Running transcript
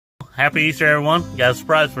happy Easter, everyone. Got a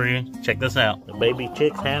surprise for you. Check this out. The baby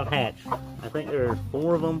chicks have hatched. I think there's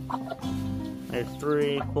 4 of them. There's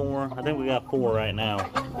 3, 4. I think we got 4 right now.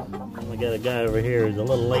 And we got a guy over here who's a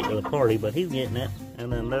little late to the party, but he's getting it.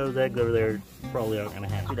 And then those eggs over there probably aren't going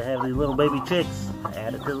to happy to have these little baby chicks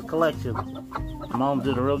added to the collection. The moms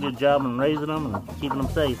did a real good job in raising them and keeping them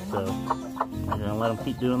safe, so I'm going to let them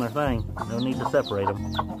keep doing their thing. No need to separate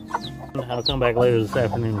them. I'll come back later this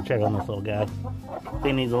afternoon and check on this little guy. If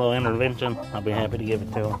he needs a little intervention, I'll be happy to give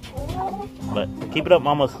it to him. But keep it up,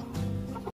 mamas.